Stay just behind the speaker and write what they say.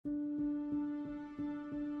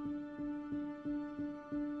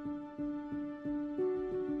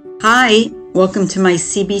Hi, welcome to my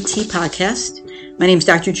CBT podcast. My name is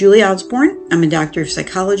Dr. Julie Osborne. I'm a doctor of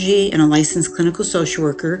psychology and a licensed clinical social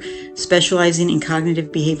worker specializing in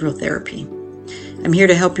cognitive behavioral therapy. I'm here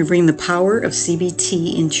to help you bring the power of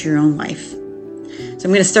CBT into your own life. So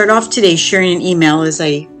I'm going to start off today sharing an email as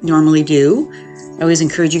I normally do. I always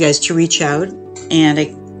encourage you guys to reach out, and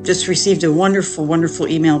I just received a wonderful, wonderful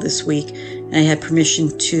email this week, and I had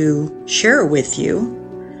permission to share it with you.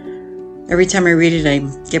 Every time I read it, I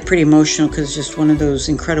get pretty emotional because it's just one of those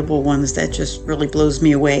incredible ones that just really blows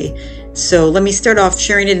me away. So let me start off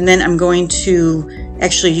sharing it, and then I'm going to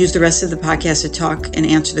actually use the rest of the podcast to talk and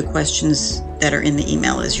answer the questions that are in the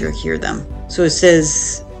email as you hear them. So it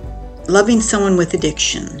says, loving someone with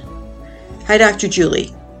addiction. Hi, Dr.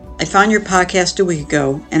 Julie. I found your podcast a week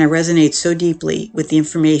ago, and I resonate so deeply with the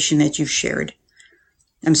information that you've shared.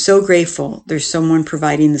 I'm so grateful there's someone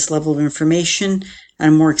providing this level of information on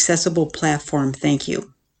a more accessible platform. Thank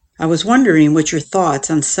you. I was wondering what your thoughts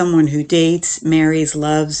on someone who dates, marries,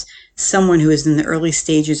 loves someone who is in the early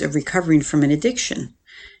stages of recovering from an addiction.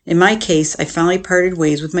 In my case, I finally parted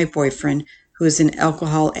ways with my boyfriend, who is an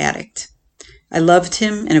alcohol addict. I loved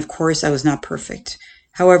him, and of course, I was not perfect.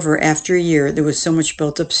 However, after a year, there was so much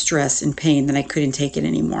built-up stress and pain that I couldn't take it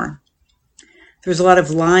anymore. There was a lot of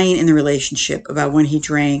lying in the relationship about when he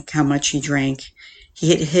drank, how much he drank. He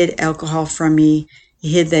had hid alcohol from me.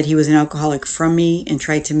 He hid that he was an alcoholic from me and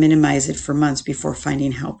tried to minimize it for months before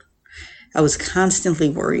finding help. I was constantly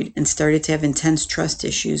worried and started to have intense trust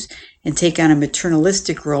issues and take on a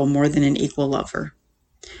maternalistic role more than an equal lover.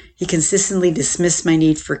 He consistently dismissed my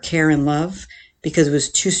need for care and love because it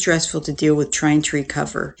was too stressful to deal with trying to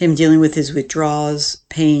recover, him dealing with his withdrawals,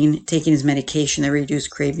 pain, taking his medication that reduced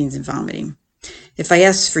cravings and vomiting. If I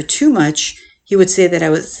asked for too much, he would say that I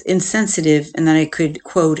was insensitive and that I could,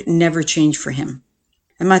 quote, never change for him.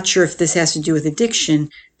 I'm not sure if this has to do with addiction,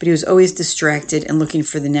 but he was always distracted and looking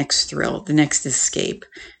for the next thrill, the next escape.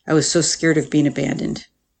 I was so scared of being abandoned.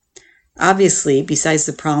 Obviously, besides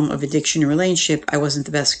the problem of addiction and relationship, I wasn't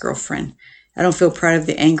the best girlfriend. I don't feel proud of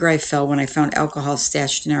the anger I felt when I found alcohol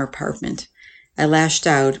stashed in our apartment. I lashed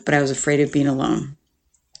out, but I was afraid of being alone.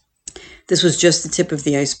 This was just the tip of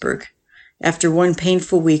the iceberg. After one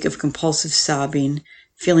painful week of compulsive sobbing,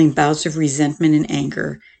 feeling bouts of resentment and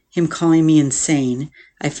anger, him calling me insane,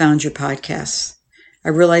 I found your podcast. I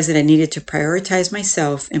realized that I needed to prioritize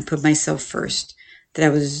myself and put myself first, that I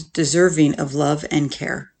was deserving of love and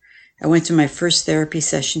care. I went to my first therapy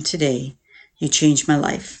session today. You changed my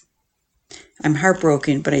life. I'm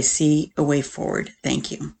heartbroken, but I see a way forward.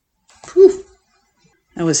 Thank you. Whew.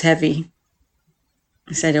 That was heavy.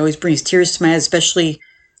 I said it always brings tears to my eyes, especially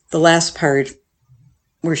the last part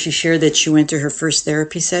where she shared that she went to her first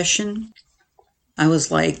therapy session. I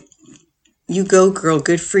was like, you go, girl,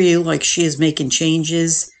 good for you. Like, she is making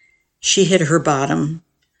changes. She hit her bottom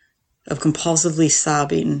of compulsively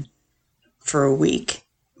sobbing for a week.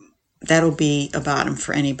 That'll be a bottom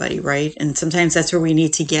for anybody, right? And sometimes that's where we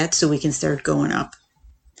need to get so we can start going up.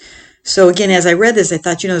 So again, as I read this, I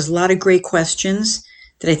thought, there's a lot of great questions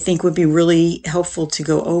that I think would be really helpful to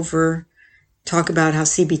go over, talk about how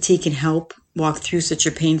CBT can help walk through such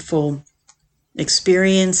a painful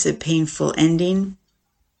experience, a painful ending.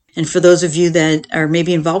 And for those of you that are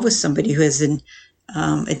maybe involved with somebody who has an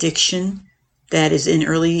addiction that is in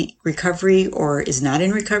early recovery or is not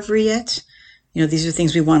in recovery yet, these are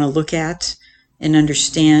things we want to look at and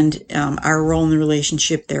understand our role in the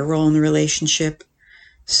relationship, their role in the relationship.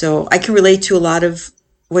 So I can relate to a lot of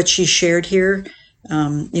what she shared here.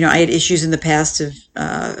 I had issues in the past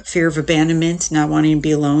of fear of abandonment, not wanting to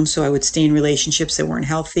be alone, so I would stay in relationships that weren't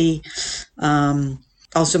healthy.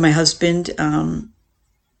 Also, my husband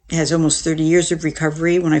has almost 30 years of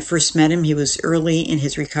recovery. When I first met him, he was early in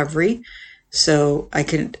his recovery, so I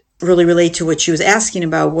could really relate to what she was asking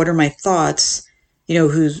about. What are my thoughts,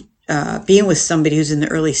 who's being with somebody who's in the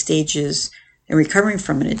early stages and recovering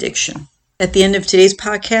from an addiction. At the end of today's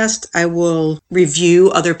podcast, I will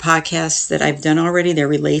review other podcasts that I've done already that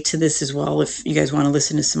relate to this as well, if you guys want to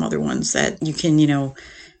listen to some other ones that you can,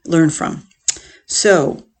 learn from.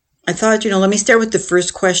 So I thought, let me start with the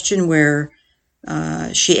first question where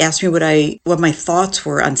she asked me what my thoughts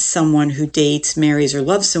were on someone who dates, marries, or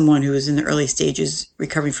loves someone who is in the early stages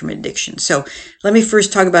recovering from addiction. So let me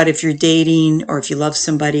first talk about if you're dating or if you love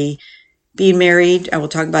somebody. Being married, I will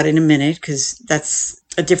talk about in a minute because that's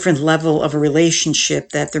a different level of a relationship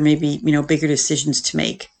that there may be, bigger decisions to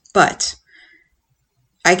make. But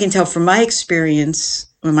I can tell from my experience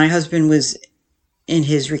when my husband was in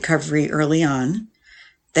his recovery early on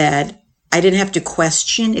that I didn't have to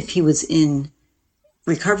question if he was in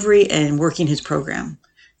recovery and working his program.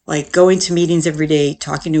 like going to meetings every day,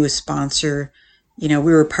 talking to a sponsor. We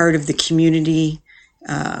were part of the community.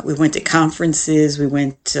 We went to conferences. We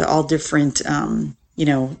went to all different,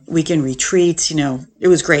 weekend retreats. It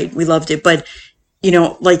was great. We loved it. But,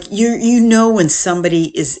 like when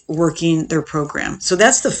somebody is working their program. So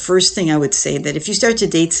that's the first thing I would say, that if you start to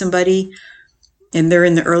date somebody and they're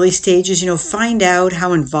in the early stages, find out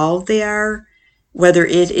how involved they are, whether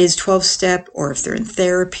it is 12-step or if they're in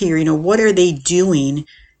therapy, or, what are they doing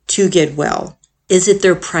to get well? Is it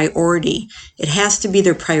their priority? It has to be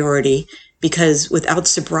their priority, because without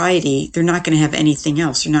sobriety, they're not going to have anything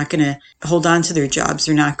else. They're not going to hold on to their jobs.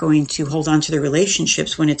 They're not going to hold on to their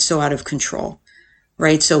relationships when it's so out of control,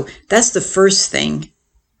 right? So that's the first thing.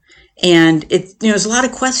 And there's a lot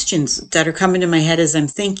of questions that are coming to my head as I'm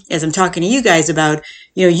talking to you guys about,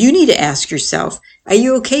 you need to ask yourself, are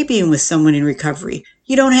you okay being with someone in recovery?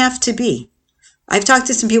 You don't have to be. I've talked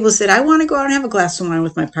to some people who said, I want to go out and have a glass of wine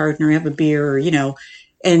with my partner, have a beer,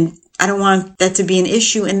 and I don't want that to be an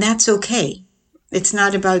issue, and that's okay. It's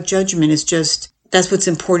not about judgment. It's just, that's what's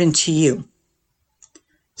important to you.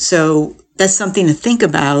 So that's something to think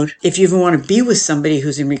about if you even want to be with somebody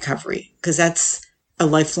who's in recovery, because that's a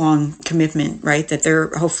lifelong commitment, right? That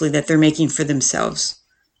they're making for themselves.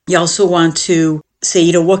 You also want to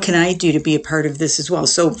say, what can I do to be a part of this as well?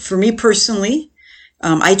 So for me personally,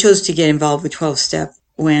 I chose to get involved with 12-step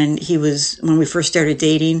when we first started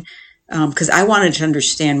dating, because I wanted to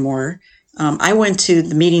understand more. I went to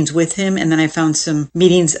the meetings with him, and then I found some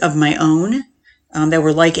meetings of my own that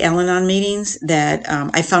were like Al-Anon meetings that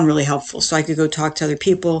I found really helpful. So I could go talk to other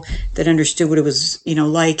people that understood what it was,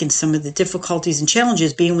 like, and some of the difficulties and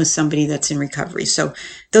challenges being with somebody that's in recovery. So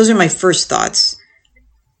those are my first thoughts.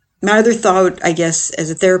 My other thought, I guess, as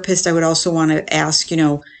a therapist, I would also want to ask,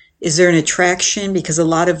 is there an attraction? Because a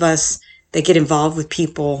lot of us that get involved with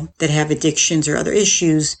people that have addictions or other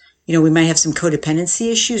issues, we might have some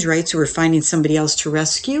codependency issues, right? So we're finding somebody else to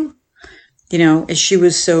rescue. As she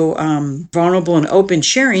was so vulnerable and open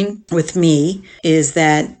sharing with me, is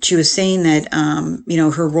that she was saying that,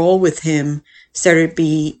 her role with him started to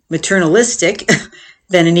be maternalistic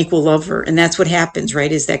than an equal lover. And that's what happens,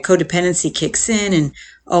 right? Is that codependency kicks in and,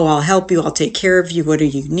 I'll help you. I'll take care of you. What do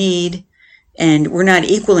you need? And we're not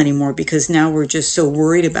equal anymore, because now we're just so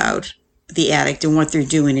worried about the addict and what they're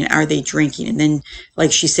doing, and are they drinking? And then,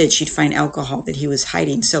 like she said, she'd find alcohol that he was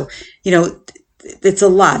hiding. So, it's a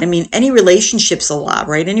lot. I mean, any relationship's a lot,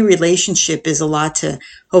 right? Any relationship is a lot to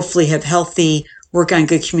hopefully have healthy, work on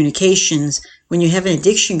good communications. When you have an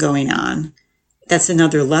addiction going on, that's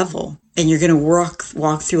another level. And you're going to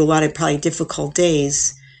walk through a lot of probably difficult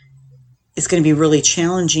days. It's going to be really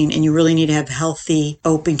challenging, and you really need to have healthy,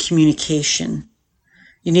 open communication.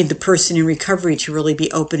 You need the person in recovery to really be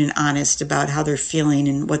open and honest about how they're feeling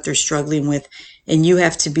and what they're struggling with. And you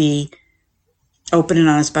have to be open and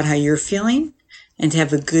honest about how you're feeling, and to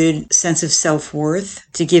have a good sense of self-worth,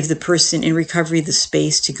 to give the person in recovery the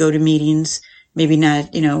space to go to meetings, maybe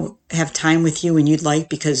not, have time with you when you'd like,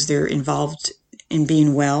 because they're involved in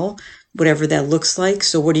being well, whatever that looks like.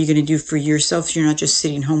 So what are you going to do for yourself so you're not just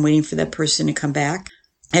sitting home waiting for that person to come back?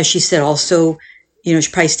 As she said also, she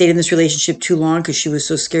probably stayed in this relationship too long because she was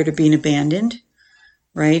so scared of being abandoned,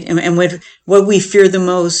 right? And what we fear the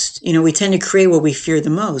most, we tend to create what we fear the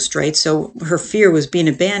most, right? So her fear was being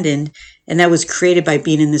abandoned, and that was created by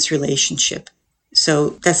being in this relationship. So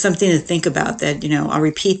that's something to think about, that, I'll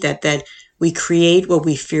repeat that we create what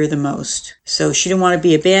we fear the most. So she didn't want to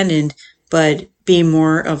be abandoned, but being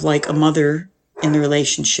more of like a mother in the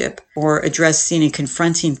relationship, or addressing and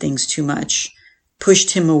confronting things too much,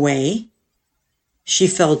 pushed him away. She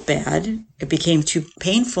felt bad. It became too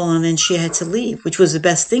painful, and then she had to leave, which was the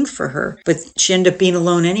best thing for her. But she ended up being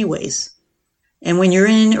alone anyways. And when you're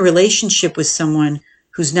in a relationship with someone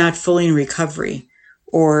who's not fully in recovery,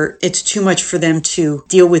 or it's too much for them to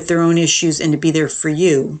deal with their own issues and to be there for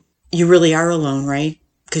you, you really are alone, right?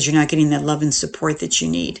 Because you're not getting that love and support that you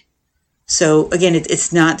need. So again,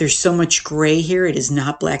 it's not, there's so much gray here. It is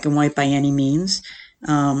not black and white by any means.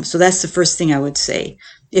 So that's the first thing I would say.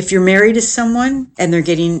 If you're married to someone and they're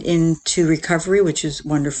getting into recovery, which is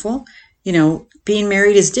wonderful, being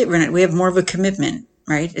married is different. We have more of a commitment,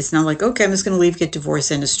 right? It's not like, okay, I'm just going to leave, get divorced,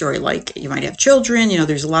 end of story. Like, you might have children,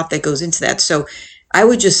 there's a lot that goes into that. So I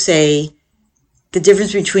would just say the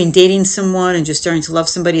difference between dating someone and just starting to love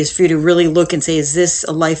somebody is for you to really look and say, is this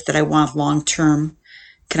a life that I want long term?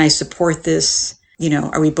 Can I support this?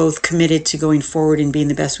 Are we both committed to going forward and being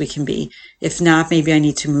the best we can be? If not, maybe I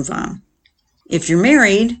need to move on. If you're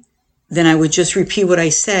married, then I would just repeat what I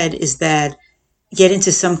said, is that get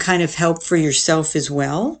into some kind of help for yourself as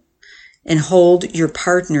well. and hold your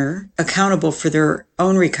partner accountable for their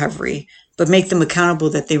own recovery, but make them accountable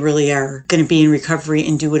that they really are going to be in recovery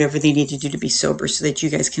and do whatever they need to do to be sober so that you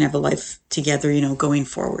guys can have a life together, going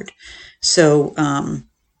forward. So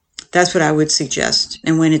that's what I would suggest.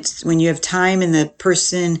 And when you have time and the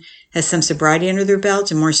person has some sobriety under their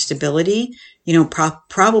belt and more stability,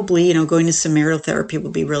 probably, going to some marital therapy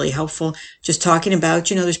will be really helpful. Just talking about,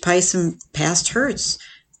 there's probably some past hurts,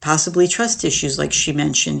 possibly trust issues like she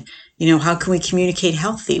mentioned. How can we communicate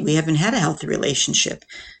healthy? We haven't had a healthy relationship.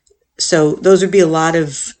 So those would be a lot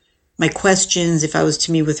of my questions if I was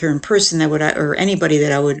to meet with her in person, or anybody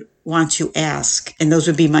that I would want to ask. And those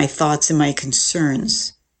would be my thoughts and my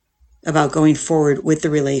concerns about going forward with the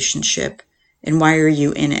relationship and why are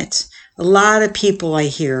you in it. A lot of people I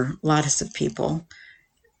hear, lots of people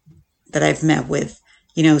that I've met with,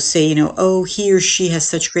 say, oh, he or she has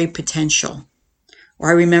such great potential. Or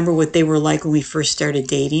I remember what they were like when we first started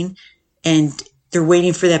dating, and they're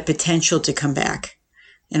waiting for that potential to come back.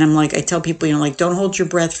 And I'm like, I tell people, don't hold your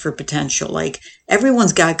breath for potential. Like,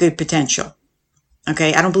 everyone's got good potential.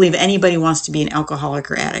 Okay. I don't believe anybody wants to be an alcoholic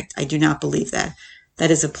or addict. I do not believe that.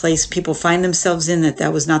 That is a place people find themselves in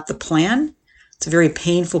that was not the plan. It's a very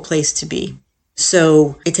painful place to be.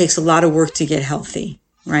 So it takes a lot of work to get healthy,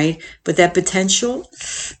 right? But that potential,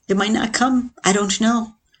 it might not come. I don't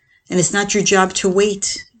know. And it's not your job to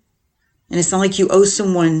wait. And it's not like you owe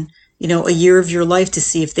someone, a year of your life to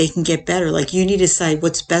see if they can get better. Like, you need to decide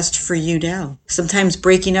what's best for you now. Sometimes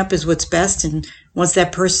breaking up is what's best. And once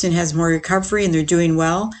that person has more recovery and they're doing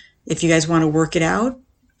well, if you guys want to work it out,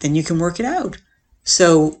 then you can work it out.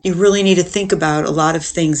 So you really need to think about a lot of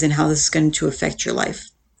things and how this is going to affect your life.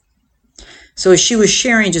 So as she was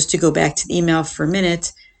sharing, just to go back to the email for a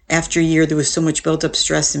minute, after a year, there was so much built up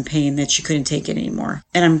stress and pain that she couldn't take it anymore.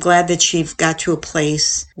 And I'm glad that she got to a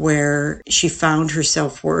place where she found her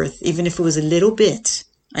self-worth, even if it was a little bit.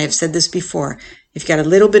 I have said this before. If you've got a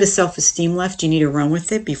little bit of self-esteem left, you need to run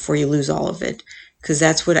with it before you lose all of it. Because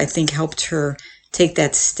that's what I think helped her take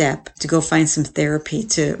that step to go find some therapy,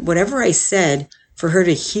 to whatever I said, for her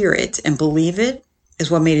to hear it and believe it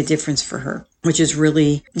is what made a difference for her, which is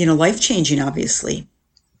really, life-changing, obviously.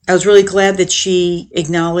 I was really glad that she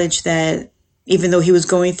acknowledged that even though he was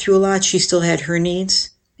going through a lot, she still had her needs,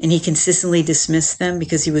 and he consistently dismissed them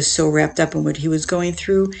because he was so wrapped up in what he was going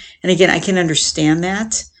through. And again, I can understand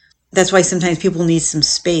that. That's why sometimes people need some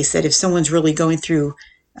space, that if someone's really going through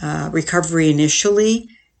recovery initially,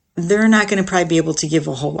 they're not going to probably be able to give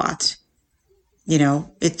a whole lot.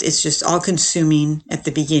 It's just all consuming at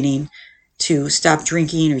the beginning to stop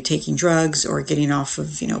drinking or taking drugs or getting off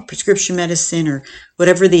of, prescription medicine or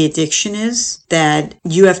whatever the addiction is, that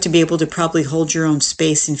you have to be able to probably hold your own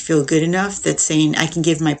space and feel good enough that saying, I can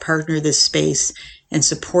give my partner this space and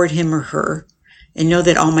support him or her and know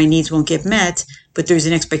that all my needs won't get met, but there's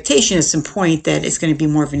an expectation at some point that it's going to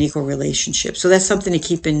be more of an equal relationship. So that's something to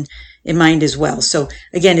keep in mind as well. So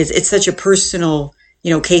again, it's such a personal,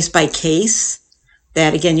 case by case,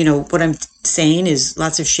 that again, what I'm saying is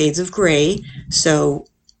lots of shades of gray. So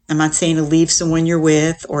I'm not saying to leave someone you're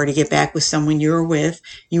with or to get back with someone you're with.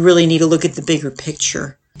 You really need to look at the bigger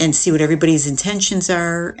picture and see what everybody's intentions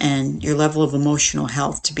are and your level of emotional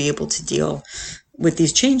health to be able to deal with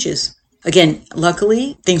these changes. Again,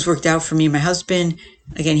 luckily, things worked out for me and my husband.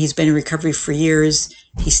 Again, he's been in recovery for years.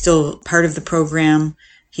 He's still part of the program.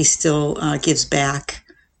 He still gives back.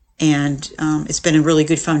 And it's been a really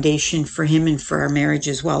good foundation for him and for our marriage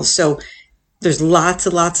as well. So there's lots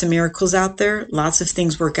of miracles out there. Lots of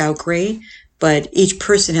things work out great. But each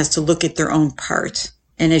person has to look at their own part.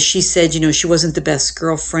 And as she said, she wasn't the best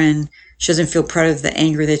girlfriend. She doesn't feel proud of the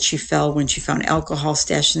anger that she felt when she found alcohol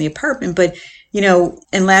stashed in the apartment. But,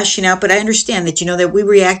 and lashing out. But I understand that, that we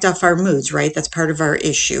react off our moods, right? That's part of our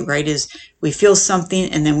issue, right? Is we feel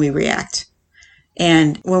something and then we react.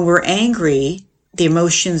 And when we're angry, the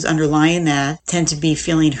emotions underlying that tend to be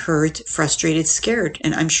feeling hurt, frustrated, scared.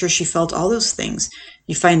 And I'm sure she felt all those things.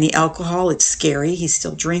 You find the alcohol, it's scary. He's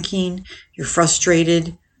still drinking. You're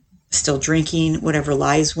frustrated, still drinking, whatever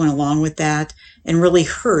lies went along with that, and really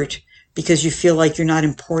hurt because you feel like you're not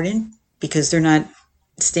important because they're not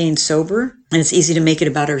staying sober. And it's easy to make it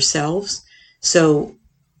about ourselves. So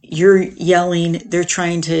you're yelling, they're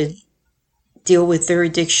trying to deal with their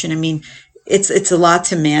addiction. I mean, it's a lot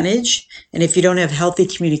to manage. And if you don't have healthy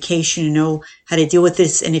communication and know how to deal with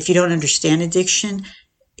this, and if you don't understand addiction,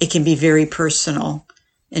 it can be very personal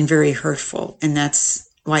and very hurtful. And that's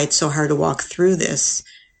why it's so hard to walk through this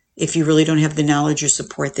if you really don't have the knowledge or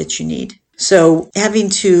support that you need. So having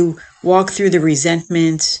to walk through the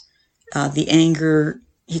resentment, the anger,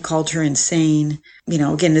 He called her insane.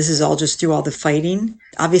 Again, this is all just through all the fighting.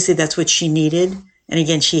 Obviously, that's what she needed. And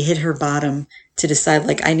again, she hit her bottom to decide,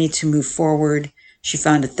 like, I need to move forward. She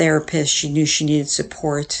found a therapist. She knew she needed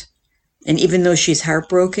support. And even though she's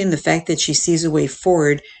heartbroken, the fact that she sees a way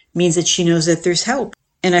forward means that she knows that there's help.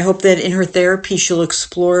 And I hope that in her therapy, she'll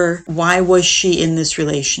explore, why was she in this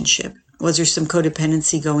relationship? Was there some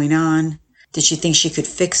codependency going on? Did she think she could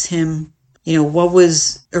fix him? What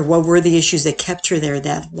were the issues that kept her there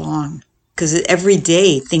that long? Because every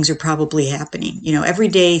day things are probably happening. Every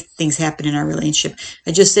day things happen in our relationship.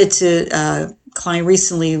 I just said to a client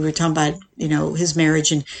recently, we were talking about, his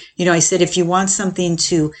marriage. And, I said, if you want something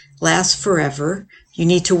to last forever, you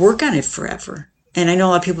need to work on it forever. And I know a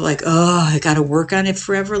lot of people are like, oh, I got to work on it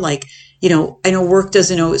forever. Like, I know work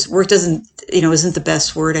isn't the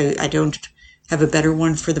best word. I don't have a better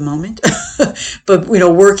one for the moment. But,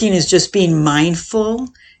 working is just being mindful.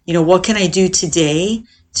 What can I do today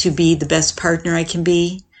to be the best partner I can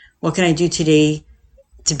be? What can I do today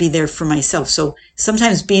to be there for myself? So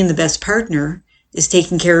sometimes being the best partner is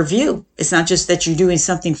taking care of you. It's not just that you're doing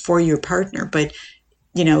something for your partner, but,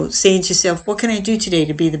 saying to yourself, what can I do today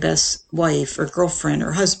to be the best wife or girlfriend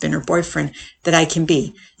or husband or boyfriend that I can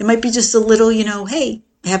be? It might be just a little, hey,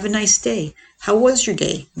 have a nice day. How was your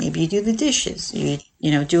day? Maybe you do the dishes, you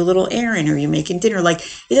do a little errand, or you're making dinner. Like,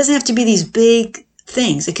 it doesn't have to be these big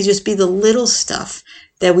things. It could just be the little stuff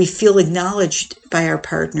that we feel acknowledged by our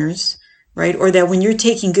partners, right? Or that when you're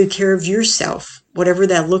taking good care of yourself, whatever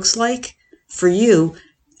that looks like for you,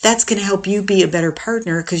 that's going to help you be a better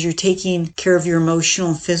partner because you're taking care of your emotional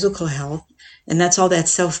and physical health. And that's all that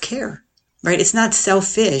self-care, right? It's not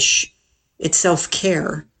selfish. It's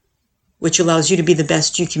self-care, which allows you to be the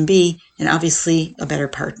best you can be and obviously a better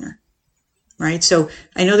partner, right? So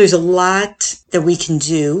I know there's a lot that we can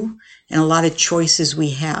do and a lot of choices we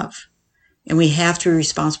have. And we have to be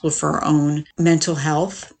responsible for our own mental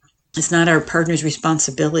health. It's not our partner's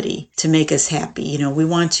responsibility to make us happy. We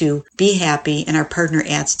want to be happy and our partner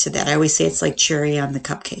adds to that. I always say it's like cherry on the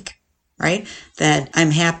cupcake, right? That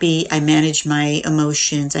I'm happy, I manage my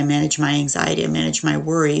emotions, I manage my anxiety, I manage my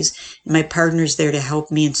worries, and my partner's there to help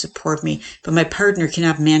me and support me. But my partner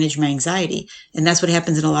cannot manage my anxiety. And that's what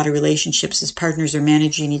happens in a lot of relationships is partners are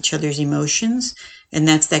managing each other's emotions, and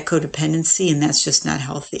that's that codependency, and that's just not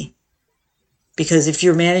healthy. Because if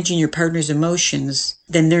you're managing your partner's emotions,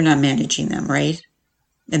 then they're not managing them, right?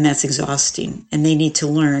 And that's exhausting. And they need to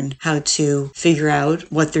learn how to figure out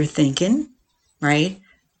what they're thinking, right?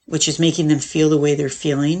 Which is making them feel the way they're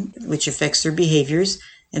feeling, which affects their behaviors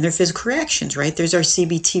and their physical reactions, right? There's our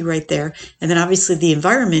CBT right there. And then obviously the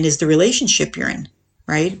environment is the relationship you're in,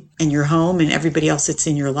 right? And your home and everybody else that's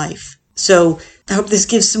in your life. So I hope this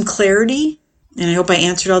gives some clarity. And I hope I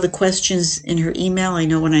answered all the questions in her email. I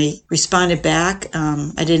know when I responded back,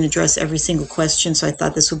 I didn't address every single question. So I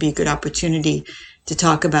thought this would be a good opportunity to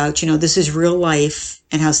talk about, this is real life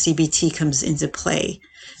and how CBT comes into play.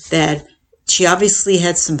 That she obviously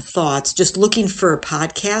had some thoughts. Just looking for a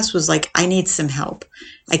podcast was like, I need some help.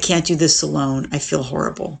 I can't do this alone. I feel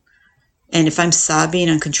horrible. And if I'm sobbing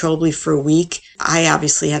uncontrollably for a week, I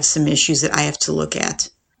obviously have some issues that I have to look at.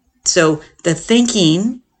 So the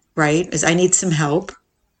thinking, right, is I need some help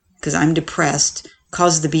because I'm depressed,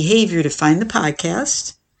 caused the behavior to find the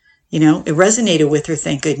podcast. It resonated with her,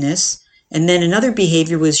 thank goodness. And then another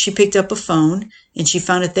behavior was she picked up a phone and she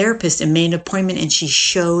found a therapist and made an appointment and she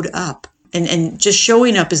showed up. And just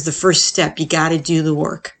showing up is the first step. You got to do the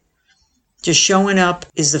work. Just showing up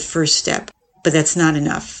is the first step, but that's not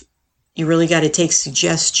enough. You really got to take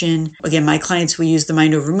suggestion. Again, my clients, we use the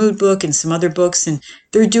Mind Over Mood book and some other books, and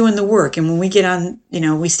they're doing the work. And when we get on,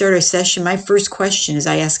 we start our session, my first question is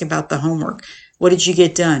I ask about the homework. What did you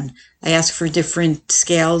get done? I ask for different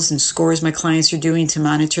scales and scores my clients are doing to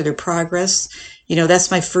monitor their progress.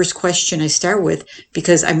 That's my first question I start with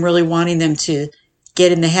because I'm really wanting them to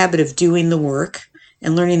get in the habit of doing the work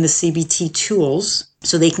and learning the CBT tools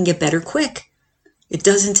so they can get better quick. It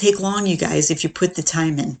doesn't take long, you guys, if you put the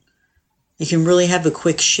time in. You can really have a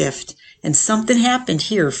quick shift. And something happened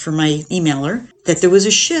here for my emailer that there was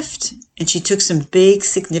a shift and she took some big,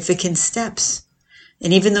 significant steps.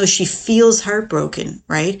 And even though she feels heartbroken,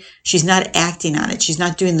 right, she's not acting on it. She's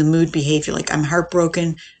not doing the mood behavior like I'm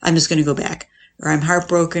heartbroken, I'm just going to go back. Or I'm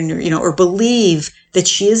heartbroken, or believe that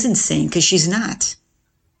she is insane because she's not.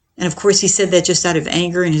 And of course, he said that just out of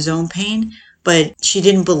anger and his own pain, but she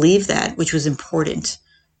didn't believe that, which was important.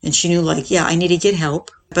 And she knew I need to get help,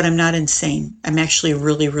 but I'm not insane. I'm actually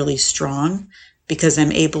really, really strong because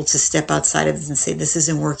I'm able to step outside of this and say, this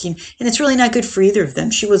isn't working. And it's really not good for either of them.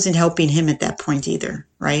 She wasn't helping him at that point either,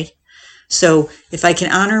 right? So if I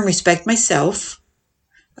can honor and respect myself,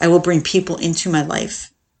 I will bring people into my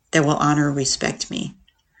life that will honor and respect me.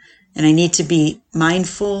 And I need to be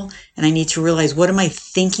mindful, and I need to realize, what am I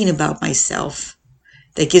thinking about myself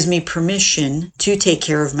that gives me permission to take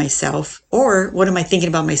care of myself? Or what am I thinking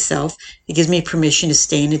about myself that gives me permission to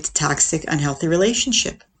stay in a toxic, unhealthy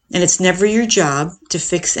relationship? And it's never your job to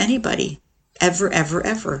fix anybody. Ever, ever,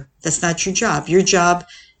 ever. That's not your job. Your job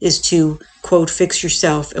is to, quote, fix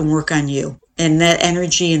yourself and work on you. And that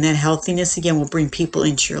energy and that healthiness, again, will bring people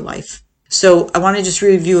into your life. So I want to just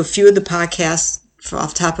review a few of the podcasts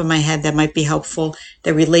off the top of my head that might be helpful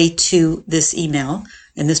that relate to this email.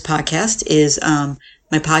 And this podcast is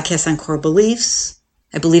my podcast on core beliefs.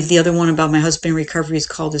 I believe the other one about my husband recovery is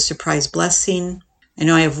called A Surprise Blessing. I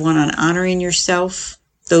know I have one on honoring yourself.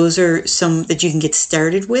 Those are some that you can get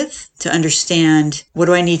started with to understand, what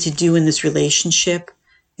do I need to do in this relationship,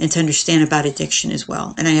 and to understand about addiction as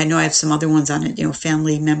well. And I know I have some other ones on it,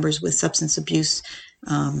 family members with substance abuse,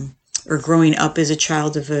 or growing up as a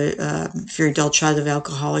child of if you're an adult child of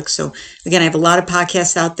alcoholics. So again, I have a lot of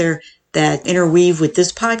podcasts out there that interweave with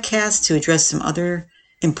this podcast to address some other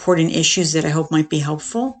important issues that I hope might be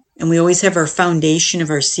helpful. And we always have our foundation of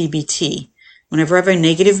our CBT. Whenever I have a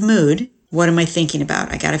negative mood, what am I thinking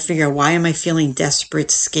about? I got to figure out, why am I feeling desperate,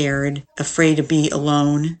 scared, afraid to be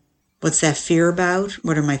alone? What's that fear about?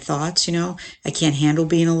 What are my thoughts? I can't handle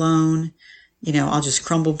being alone. I'll just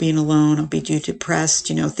crumble being alone. I'll be too depressed,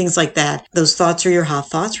 things like that. Those thoughts are your hot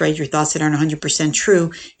thoughts, right? Your thoughts that aren't 100%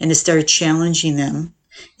 true, and to start challenging them.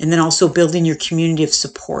 And then also building your community of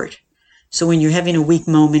support. So when you're having a weak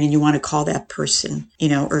moment and you want to call that person,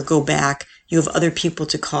 or go back, you have other people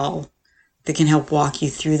to call that can help walk you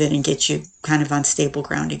through that and get you kind of on stable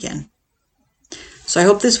ground again. So I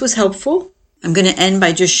hope this was helpful. I'm going to end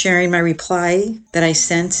by just sharing my reply that I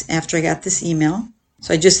sent after I got this email.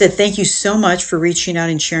 So I just said, thank you so much for reaching out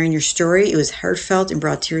and sharing your story. It was heartfelt and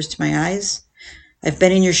brought tears to my eyes. I've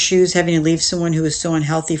been in your shoes, having to leave someone who is so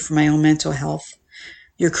unhealthy for my own mental health.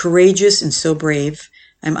 You're courageous and so brave.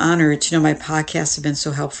 I'm honored to know my podcasts have been so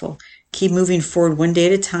helpful. Keep moving forward one day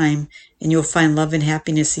at a time, and you'll find love and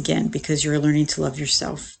happiness again, because you're learning to love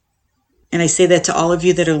yourself. And I say that to all of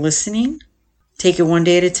you that are listening. Take it one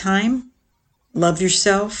day at a time. Love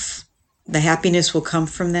yourself. The happiness will come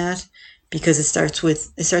from that, because it starts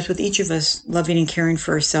with each of us loving and caring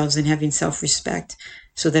for ourselves and having self-respect,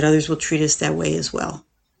 so that others will treat us that way as well.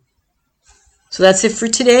 So that's it for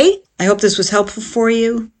today. I hope this was helpful for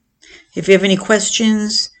you. If you have any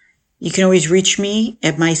questions, you can always reach me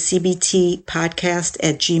at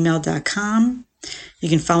mycbtpodcast@gmail.com. You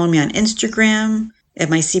can follow me on Instagram at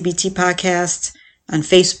mycbtpodcast, on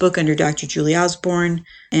Facebook under Dr. Julie Osborne,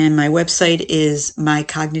 and my website is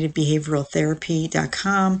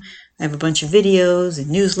mycognitivebehavioraltherapy.com. I have a bunch of videos and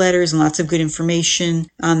newsletters and lots of good information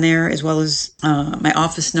on there, as well as my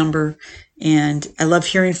office number. And I love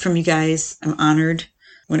hearing from you guys. I'm honored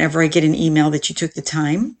whenever I get an email that you took the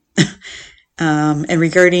time. And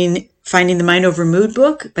regarding Finding the Mind Over Mood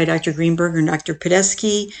book by Dr. Greenberg and Dr.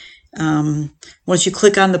 Podesky, once you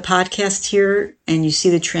click on the podcast here and you see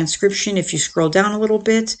the transcription, if you scroll down a little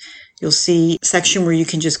bit, you'll see a section where you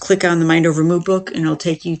can just click on the Mind Over Mood book, and it'll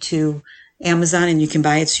take you to Amazon, and you can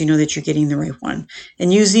buy it so you know that you're getting the right one.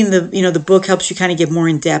 And using the book helps you kind of get more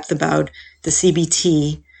in depth about the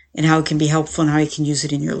CBT and how it can be helpful and how you can use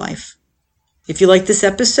it in your life. If you like this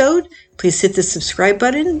episode, please hit the subscribe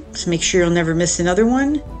button to make sure you'll never miss another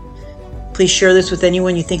one. Please share this with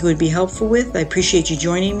anyone you think it would be helpful with. I appreciate you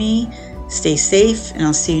joining me. Stay safe, and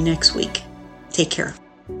I'll see you next week. Take care.